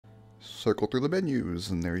Circle through the menus,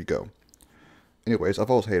 and there you go. Anyways, I've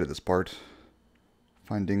always hated this part.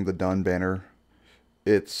 Finding the done banner.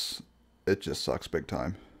 It just sucks big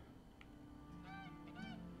time.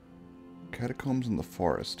 Catacombs in the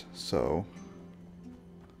forest, so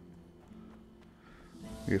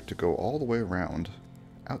we have to go all the way around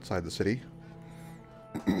outside the city,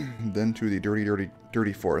 then to the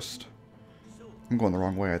dirty forest. I'm going the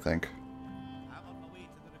wrong way, I think.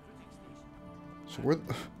 So where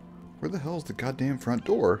the hell is the goddamn front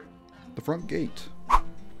door? The front gate.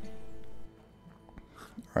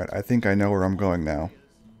 Alright, I think I know where I'm going now.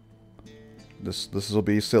 This will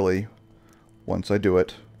be silly once I do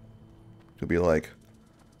it. It'll be like,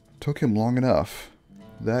 took him long enough.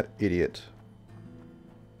 That idiot.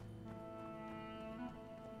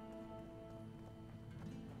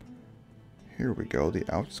 Here we go, the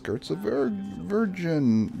outskirts of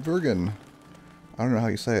Vergen. I don't know how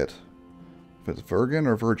you say it. If it's Vergen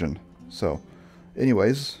or Virgin. So,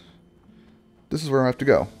 anyways, this is where I have to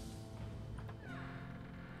go.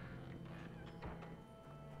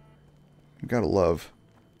 You gotta love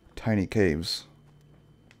tiny caves.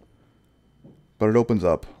 But it opens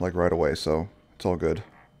up, like, right away, so it's all good.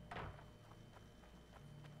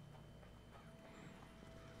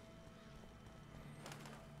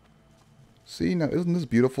 See, now isn't this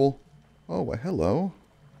beautiful? Oh, well, hello.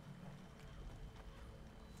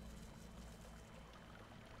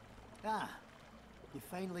 Ah, you've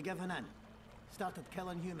finally given in. Started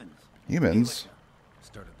killing humans. Humans?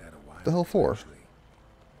 Started that a while. The hell for? Actually,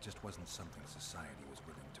 just wasn't something society was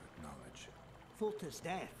willing to acknowledge. Foltest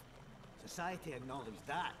death. Society acknowledged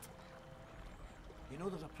that. You know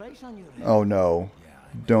there's a price on your head. Oh no.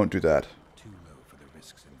 Yeah, Don't do that. too low for the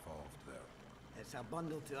risks involved, though. It's a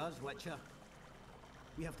bundle to us, Witcher.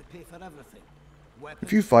 We have to pay for everything. Weapons,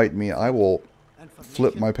 If you fight me, I will information.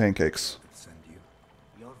 flip my pancakes. Could send you.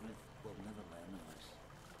 Jorvik will never learn of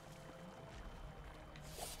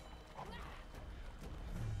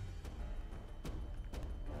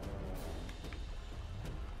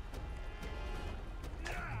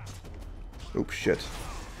this. Oops, shit.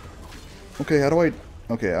 Okay, how do I...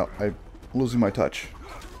 Okay, I'm losing my touch.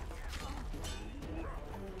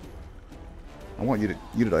 I want you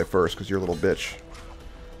to die first, because you're a little bitch.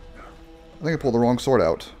 I think I pulled the wrong sword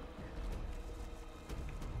out.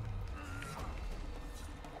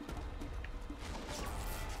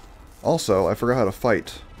 Also, I forgot how to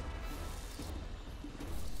fight.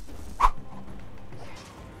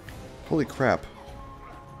 Holy crap.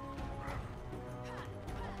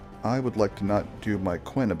 I would like to not do my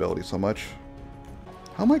Quen ability so much.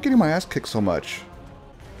 How am I getting my ass kicked so much?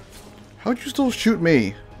 How'd you still shoot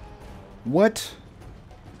me? What?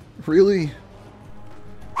 Really?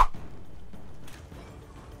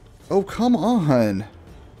 Oh, come on!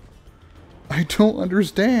 I don't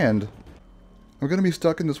understand. I'm gonna be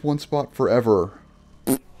stuck in this one spot forever.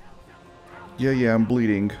 Yeah, I'm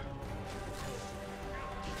bleeding.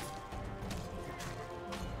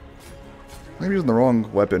 I'm using the wrong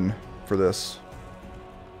weapon for this.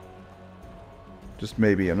 Just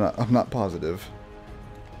maybe, I'm not positive.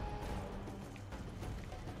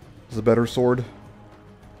 Is a better sword?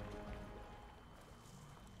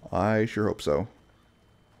 I sure hope so.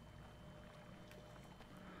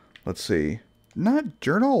 Let's see. Not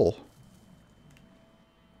journal.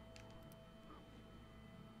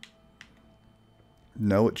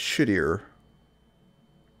 No, it's shittier.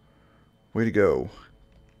 Way to go.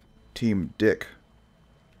 Team Dick.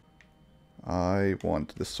 I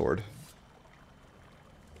want this sword.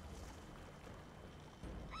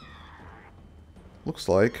 Looks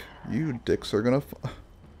like you dicks are gonna...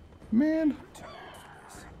 Man.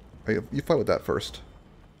 You fight with that first.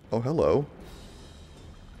 Oh, hello.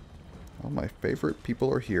 All my favorite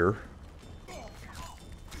people are here.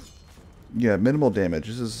 Yeah, minimal damage.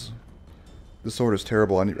 This sword is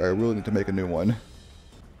terrible. I really need to make a new one.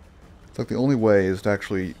 It's like the only way is to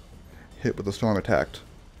actually hit with a strong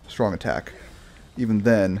attack. Even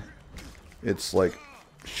then, it's like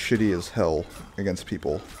shitty as hell against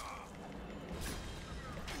people.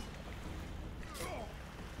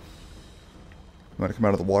 You want to come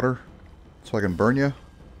out of the water so I can burn you?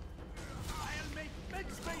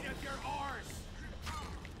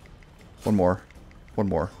 One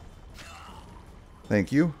more.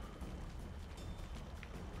 Thank you.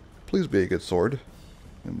 Please be a good sword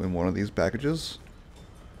in one of these packages.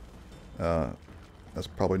 That's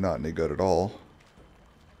probably not any good at all.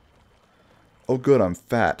 Oh good, I'm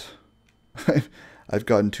fat. I've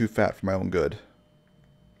gotten too fat for my own good.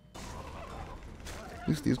 At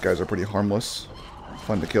least these guys are pretty harmless.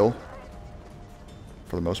 Fun to kill.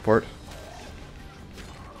 For the most part.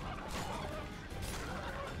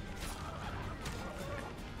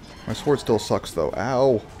 My sword still sucks, though.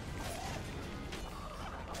 Ow!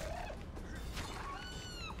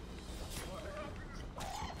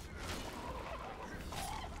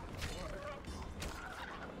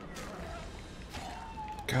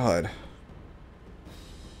 God.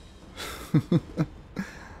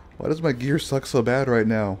 Why does my gear suck so bad right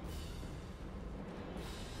now?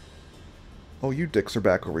 Oh, you dicks are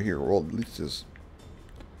back over here. Well, at least is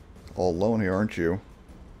all alone here, aren't you?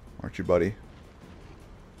 Aren't you, buddy?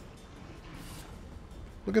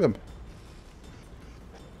 Look at him.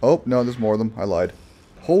 Oh, no, there's more of them. I lied.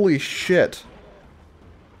 Holy shit.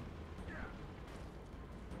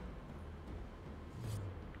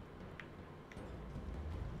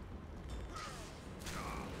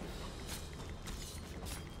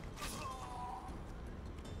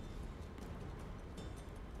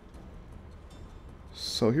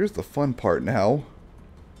 So here's the fun part now.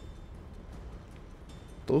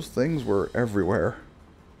 Those things were everywhere.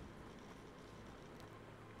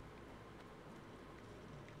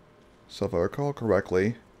 So if I recall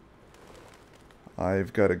correctly,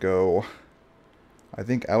 I've got to go, I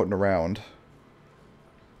think, out and around.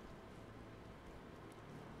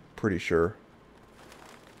 Pretty sure.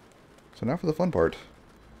 So now for the fun part.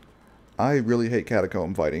 I really hate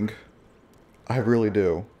catacomb fighting. I really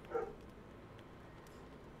do.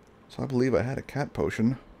 So I believe I had a cat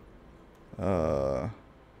potion. Let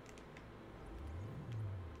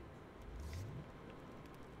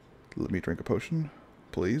me drink a potion,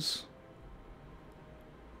 please.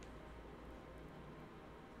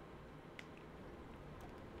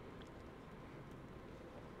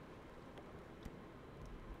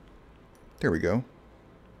 There we go.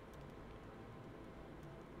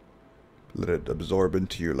 Let it absorb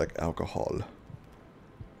into you like alcohol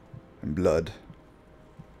and blood.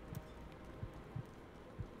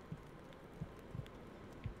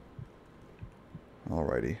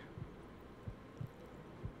 Alrighty.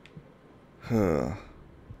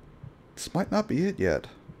 This might not be it yet.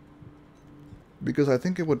 Because I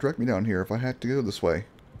think it would direct me down here if I had to go this way.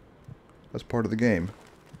 That's part of the game.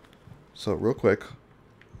 So, real quick,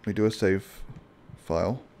 let me do a save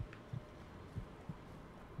file.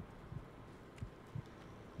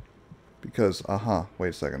 Because, wait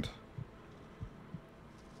a second.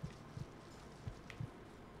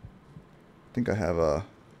 I think I have a...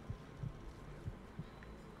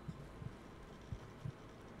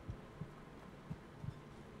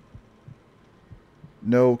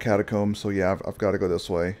 No catacombs, so yeah, I've got to go this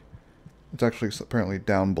way. It's actually apparently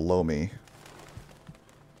down below me.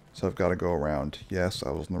 So I've got to go around. Yes, I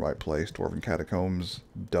was in the right place. Dwarven catacombs.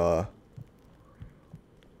 Duh.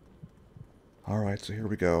 Alright, so here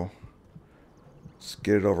we go. Let's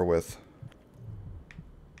get it over with.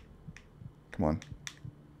 Come on.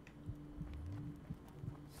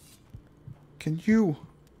 Can you...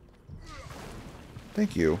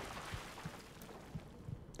 Thank you.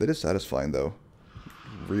 That is satisfying, though.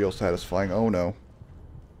 Real satisfying. Oh, no.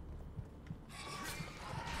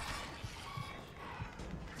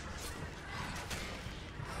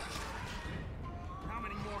 How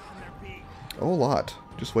many more can there be? Oh, a lot.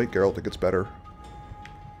 Just wait, Geralt. It gets better.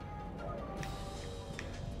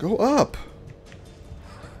 Go up!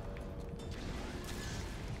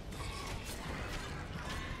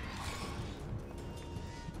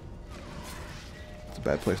 It's a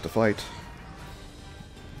bad place to fight.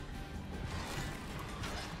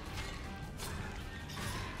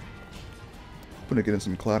 I'm gonna get in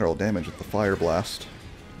some collateral damage with the fire blast.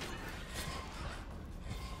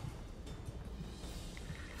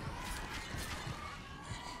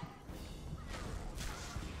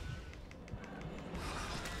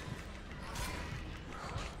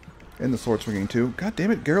 And the sword swinging too. God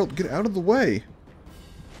damn it, Geralt, get out of the way!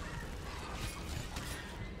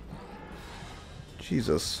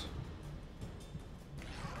 Jesus.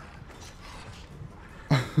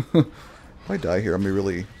 If I die here, I'm gonna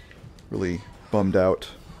be really bummed out.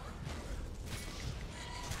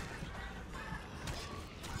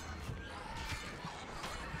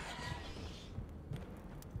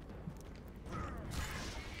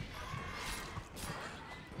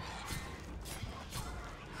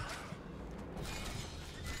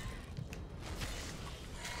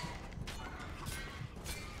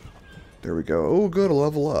 There we go. Oh, good, a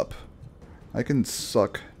level up. I can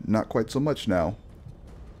suck not quite so much now.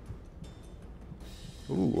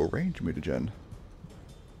 Ooh, a range mutagen.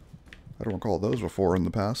 I don't recall those before in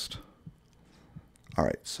the past.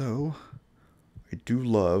 Alright, so I do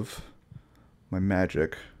love my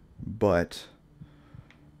magic, but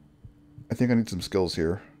I think I need some skills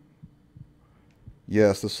here.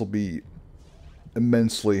 Yes, this will be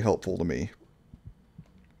immensely helpful to me.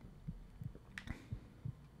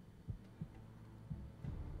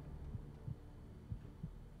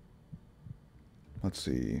 let's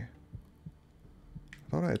see. I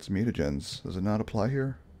thought I had some mutagens. Does it not apply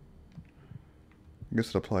here? I guess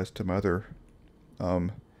it applies to my other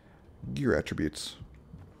gear attributes.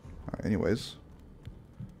 Alright, anyways.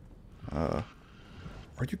 Are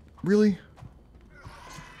you really?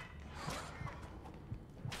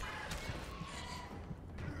 I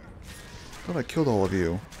thought I killed all of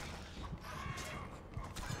you.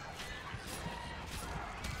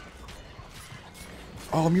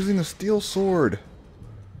 Oh, I'm using a steel sword.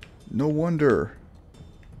 No wonder.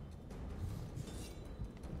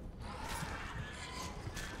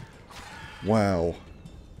 Wow.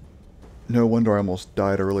 No wonder I almost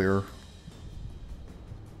died earlier.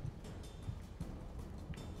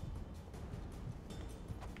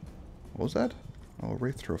 What was that? Oh, a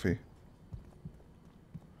Wraith Trophy.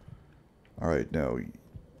 Alright, no.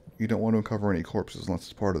 You don't want to uncover any corpses unless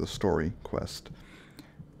it's part of the story quest.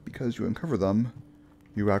 Because you uncover them,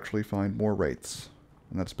 you actually find more Wraiths.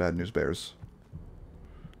 And that's bad news bears.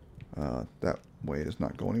 That way does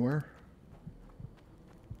not go anywhere.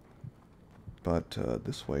 But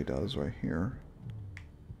this way does, right here.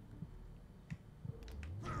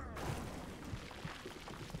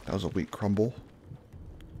 That was a weak crumble.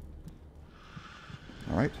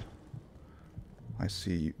 Alright. I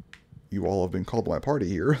see you all have been called to my party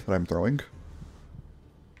here that I'm throwing.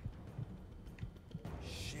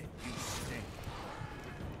 Shit, you stink.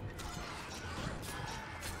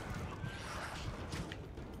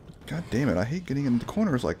 God damn it, I hate getting into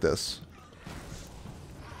corners like this.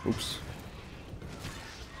 Oops.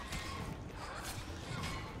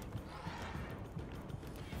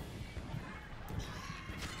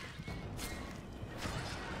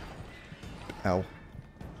 Ow.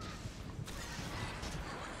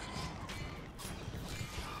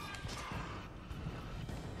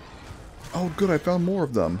 Oh good, I found more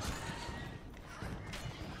of them.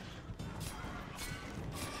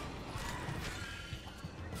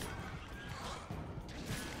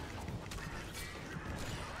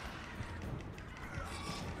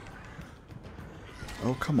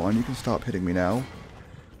 Oh come on, you can stop hitting me now.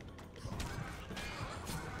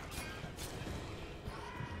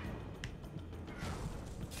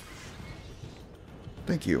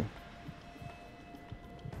 Thank you.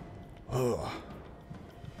 Ugh.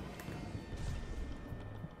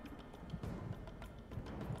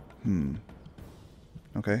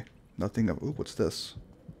 Okay. Nothing of... Ooh, what's this?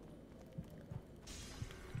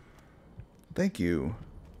 Thank you.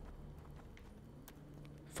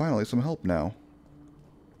 Finally, some help now.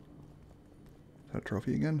 Is that a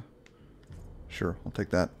trophy again? Sure, I'll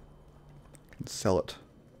take that. And sell it.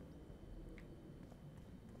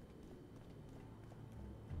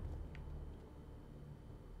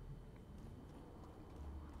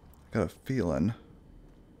 Got a feeling.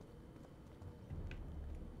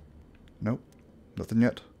 Nope. Nothing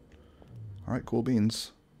yet. Alright, cool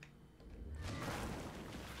beans.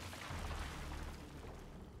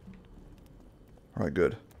 Alright,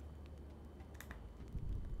 good.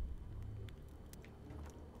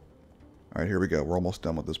 Alright, here we go. We're almost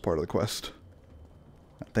done with this part of the quest.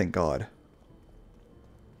 Thank God.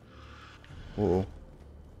 Whoa.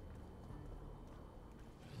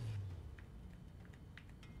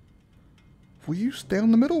 Will you stay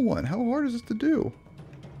on the middle one? How hard is this to do?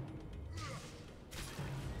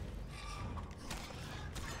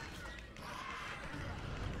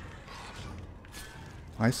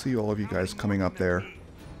 I see all of you guys coming up there.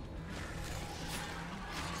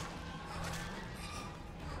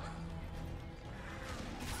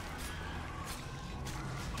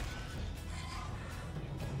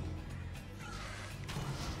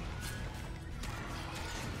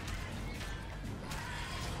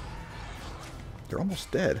 They're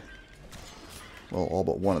almost dead. Well, all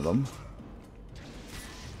but one of them.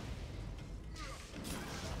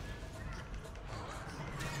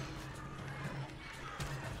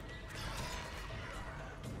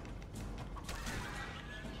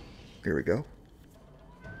 Here we go.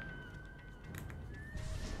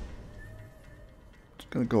 Just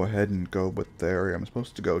gonna go ahead and go with the area I'm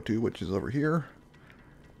supposed to go to, which is over here.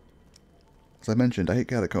 As I mentioned, I hate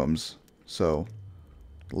catacombs, so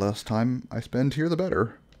the less time I spend here, the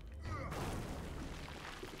better.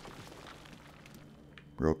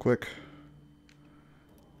 Real quick.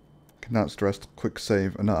 Cannot stress quick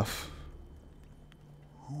save enough.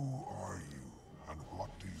 Who are you, and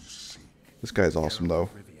what do you seek? This guy's awesome, though.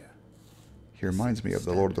 Rivia. He reminds me of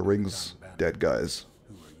the Lord of the Rings dead guys.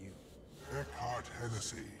 Who are you? Eckhart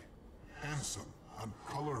Hennessy, handsome and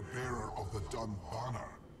color bearer of the Dun Banner,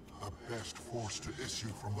 the best force to issue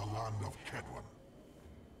from the land of Kedwen.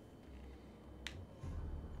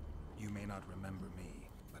 You may not remember me,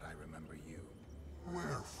 but I remember you.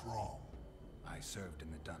 Where from? I served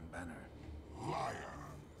in the Dun Banner. Liar.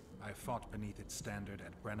 I fought beneath its standard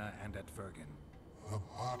at Brenna and at Vergen. The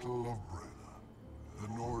Battle of Brenna. The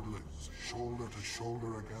Nordlings, shoulder to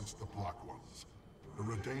shoulder against the Black Ones. The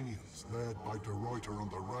Redanians, led by De Ruyter on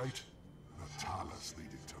the right, the Talus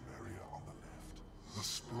leading Temeria on the left. A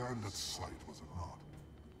splendid sight, was it not?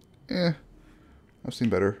 Eh, I've seen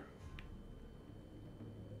better.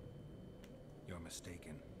 You're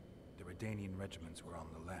mistaken. The Redanian regiments were on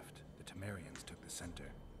the left. The Temerians took the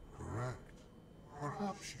center. Correct.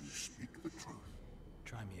 Perhaps you speak the truth.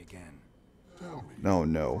 Try me again. Tell me.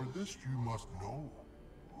 No. For this you must know.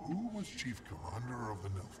 Who was chief commander of the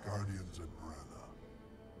Nilfgaardians in Brenna?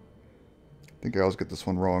 I think I always get this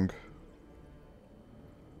one wrong.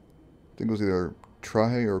 I think it was either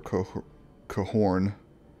Trahe or Cohorn.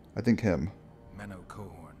 I think him. Menno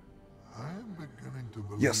Cohorn. I am beginning to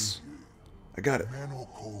believe Yes. you. I got it. Menno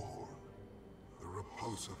Cohorn, the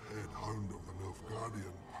repulsive head hound of the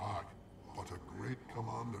Nilfgaardian pack, but a great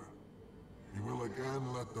commander. He will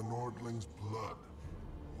again let the Nordlings' blood.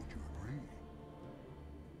 Would you agree?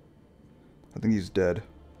 I think he's dead.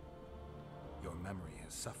 Your memory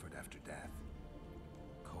has suffered after death.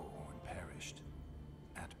 Cohorn perished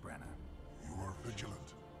at Brenna. You are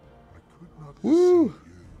vigilant. I could not Woo! deceive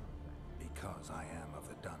you. Because I am of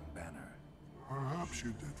the Dun Banner. Perhaps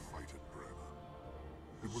you did fight at Brenna.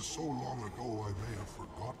 It was so long ago I may have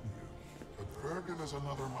forgotten you. But Vergen is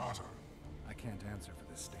another matter. I can't answer for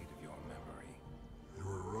the state of your memory. You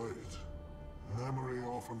are right. Memory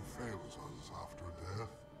often fails us after death.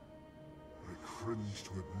 I cringe to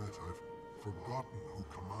admit I've forgotten who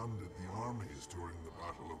commanded the armies during the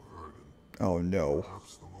Battle of Vergen. Oh no.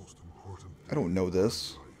 Perhaps the most important I don't know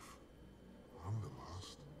this. life. And the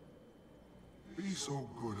last. Be so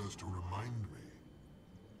good as to remind me.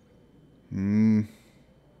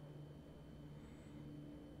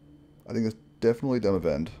 I think it's definitely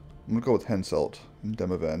Demavend. I'm gonna go with Henselt and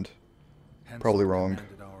Demavend. Probably wrong.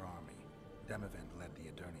 Commanded our army. Demavend led the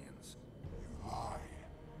Eternians. You lie.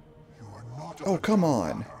 You are not of Oh, the come Dun on.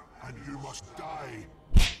 Banner, and you must die.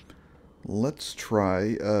 Let's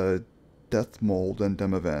try Deathmold and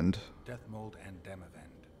Demavend. Deathmold and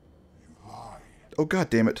Demavend. You lie. Oh god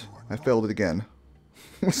damn it. I failed it again.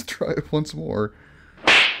 Let's try it once more.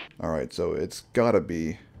 Alright, so it's gotta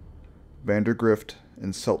be Vandergrift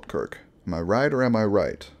and Seltkirk. Am I right or am I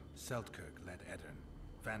right? Seltkirk led Eddern.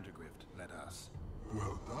 Vandergrift led us.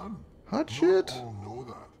 Well done. Hot Not shit. all know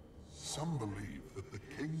that. Some believe that the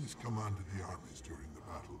kings commanded the armies during the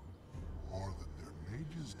battle, or that their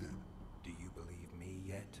mages did. Do you believe me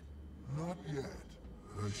yet? Not yet.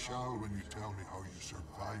 But I shall when you tell me how you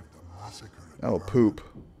survived the massacre at Oh, Vergen. poop.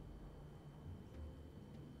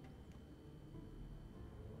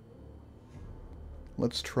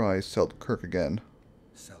 Let's try Seltkirk again.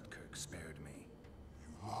 Seltkirk spared me.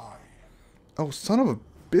 You lie. Oh, son of a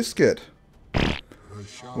biscuit. I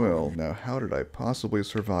shall Well, now how did I possibly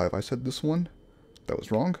survive? I said this one? That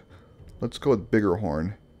was wrong. Let's go with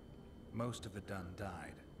Biggerhorn. Most of the Dun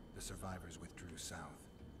died. The survivors withdrew south.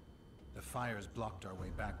 The fires blocked our way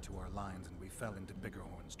back to our lines and we fell into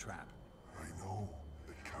Biggerhorn's trap. I know,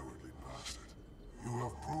 the cowardly bastard. You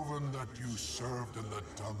have proven that you served in the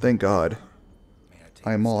Dun. Thank God. May I take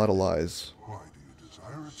I am a all step? out of lies. Why do you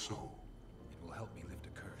desire it so? It will help me lift a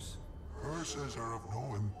curse. Curses are of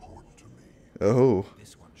no import to me. Oh.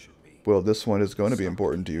 This one should be. Well, this one is going to be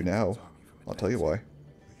important to you now. I'll tell you why.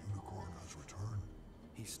 The unicorn has returned.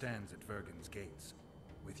 He stands at Vergen's gates.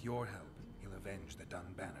 With your help, he'll avenge the Dun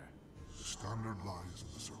Banner. The standard lies in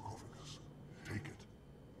the sarcophagus. Take it.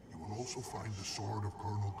 You will also find the sword of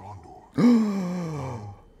Colonel Gondor.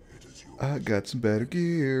 Now, it is yours. I got some better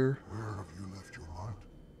gear. Where have you left your mount?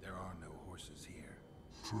 There are no horses here.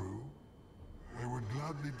 True. I would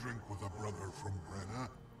gladly drink with a brother from Brenna,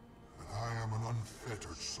 but I am an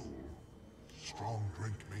unfettered soul. Strong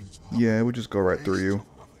drink means nothing. Yeah, it would just go right through Tastes you.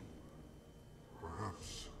 of nothing.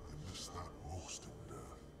 Perhaps I miss that most in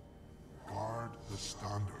death. Guard the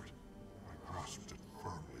standard. I grasped it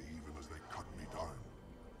firmly even as they cut me down.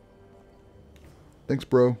 Thanks,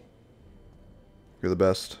 bro. You're the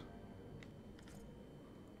best.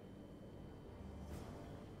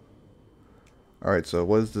 Alright, so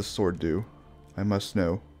what does this sword do? I must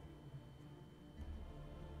know.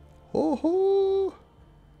 Oh ho!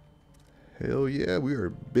 Hell yeah, we are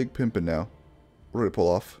big pimpin' now. What did I pull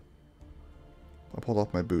off? I pulled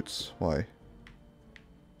off my boots. Why?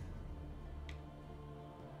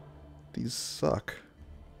 These suck.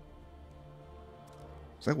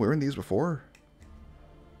 Was I wearing these before?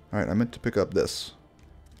 Alright, I meant to pick up this.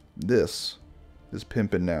 This is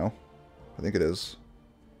pimpin' now. I think it is.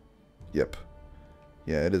 Yep.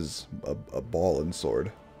 Yeah, it is a ballin'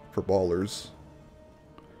 sword for ballers.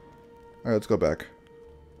 Alright, let's go back.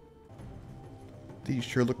 These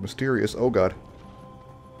sure look mysterious. Oh god.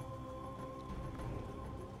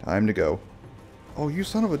 Time to go. Oh, you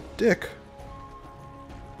son of a dick!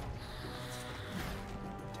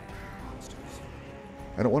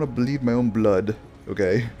 I don't want to bleed my own blood.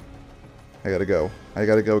 Okay. I gotta go. I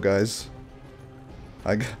gotta go, guys.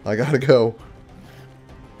 I gotta go.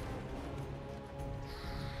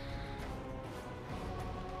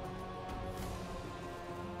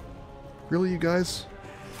 Really, you guys?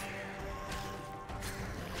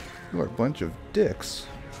 You are a bunch of dicks.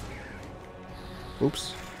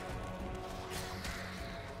 Oops.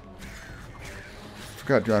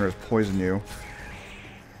 Forgot drowners poison you.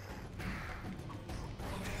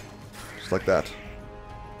 Just like that.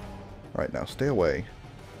 Alright, now stay away.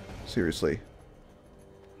 Seriously.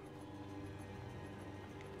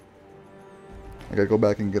 I gotta go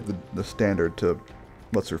back and get the standard to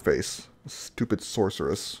what's-her-face. Stupid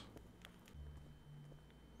sorceress.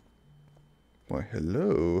 Why,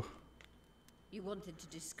 hello. You wanted to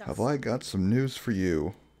discuss. Have I got some news for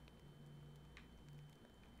you?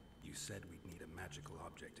 You said we'd need a magical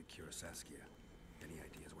object to cure Saskia. Any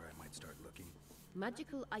ideas where I might start looking?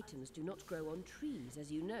 Magical items do not grow on trees, as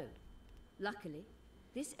you know. Luckily,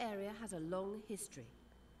 this area has a long history.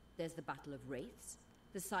 There's the Battle of Wraiths,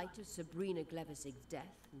 the site of Sabrina Glevisig's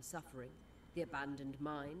death and suffering, the abandoned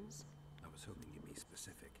mines. I was hoping you'd be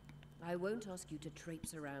specific. I won't ask you to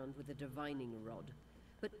traipse around with a divining rod,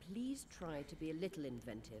 but please try to be a little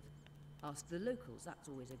inventive. Ask the locals, that's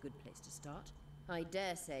always a good place to start. I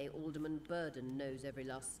dare say Alderman Burden knows every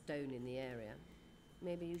last stone in the area.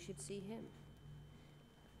 Maybe you should see him.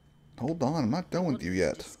 Hold on, I'm not done with you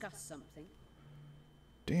yet. Discuss something.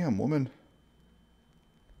 Damn, woman.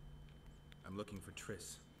 I'm looking for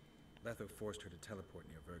Triss. Letho forced her to teleport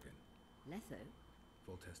near Vergen. Letho?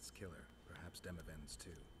 Voltest's killer, perhaps Demavend's too.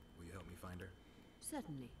 Will you help me find her?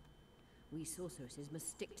 Certainly. We sorceresses must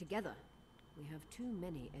stick together. We have too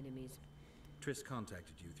many enemies. Triss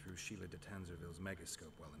contacted you through Sheila de Tanzerville's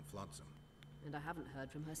megascope while in Flotsam. And I haven't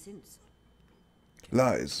heard from her since.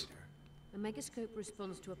 Lies. A megascope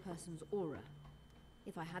responds to a person's aura.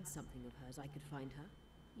 If I had something of hers, I could find her.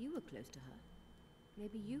 You were close to her.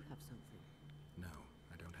 Maybe you have something. No,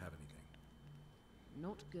 I don't have anything.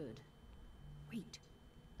 Not good. Wait.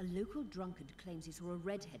 A local drunkard claims he saw a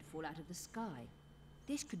redhead fall out of the sky.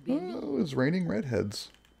 This could be a lead. Oh, it's raining redheads.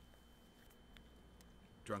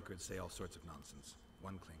 Drunkards say all sorts of nonsense.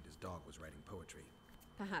 One claimed his dog was writing poetry.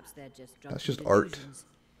 Perhaps they're just drunk. That's just art.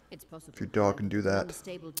 It's possible. If your dog can do that. An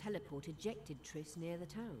unstable teleport ejected Triss near the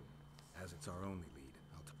town. As it's our only lead,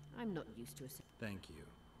 I'm not used to a... Thank you.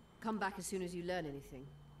 Come back as soon as you learn anything.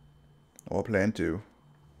 I'll plan to.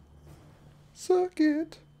 Suck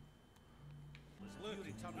it.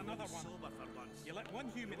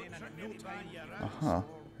 Uh-huh.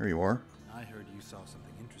 Here you are. I heard you saw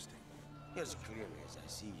something interesting. As clearly as I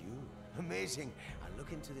see you. Amazing. I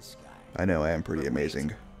look into the sky. I know, I am pretty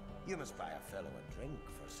amazing. You must buy a fellow a drink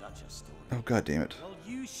for such a story. Oh, god damn it. Well,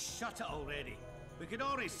 you shut it already. We could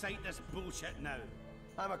already cite this bullshit now.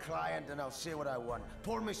 I'm a client and I'll say what I want.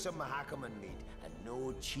 Pour me some Mahakaman mead and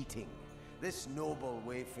no cheating. This noble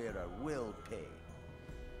wayfarer will pay.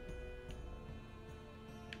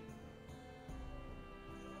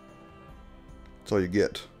 That's all you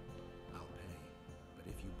get. I'll pay. But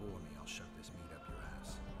if you bore me, I'll shove this meat up your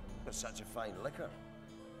ass. There's such a fine liquor.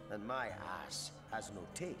 And my ass has no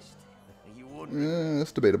taste. You won't.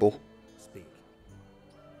 That's debatable. Speak.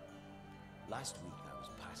 Last week I was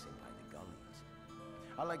passing by the gullies.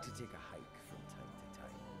 I like to take a hike from time to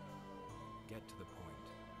time. Get to the point.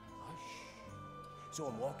 Hush. So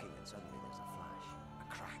I'm walking and suddenly there's a flash,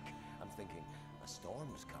 a crack. I'm thinking a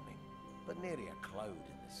storm's coming, but nary a cloud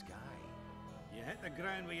in the sky. You hit the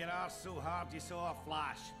ground with your arse so hard you saw a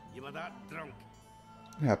flash. You were that drunk.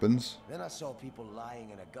 It happens. Then I saw people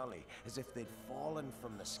lying in a gully as if they'd fallen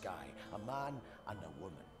from the sky, a man and a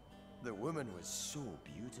woman. The woman was so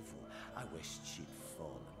beautiful, I wished she'd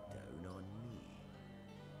fallen down on me.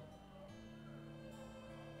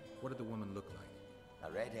 What did the woman look like?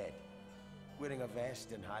 A redhead, wearing a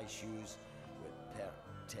vest and high shoes, with pert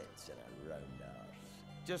tits and a round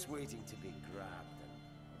arse, just waiting to be grabbed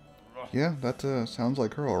and... Yeah, that sounds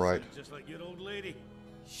like her alright. Just like your old lady.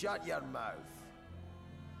 Shut your mouth.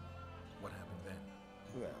 What happened then?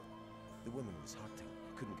 Well, the woman was hurting,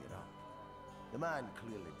 couldn't get up. The man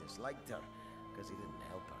clearly disliked her, because he didn't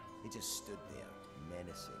help her. He just stood there,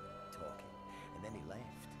 menacing and talking, and then he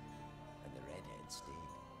left, and the redhead stayed.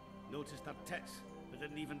 Noticed her tits, but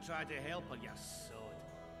didn't even try to help her, you sod.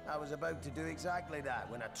 I was about to do exactly that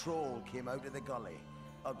when a troll came out of the gully.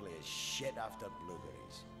 Ugly as shit after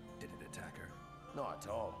blueberries. Did it attack her? Not at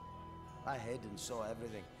all. I hid and saw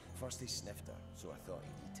everything. First he sniffed her, so I thought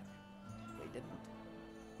he'd eat her. But he didn't.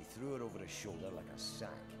 He threw her over his shoulder like a sack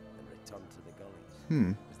and returned to the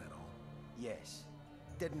gullies. Is that all? Yes.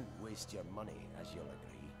 Didn't waste your money, as you'll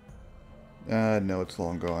agree. No, it's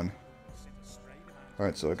long gone.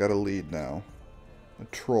 Alright, so I got a lead now. A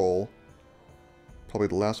troll. Probably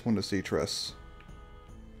the last one to see Triss.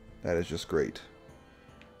 That is just great.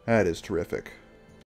 That is terrific.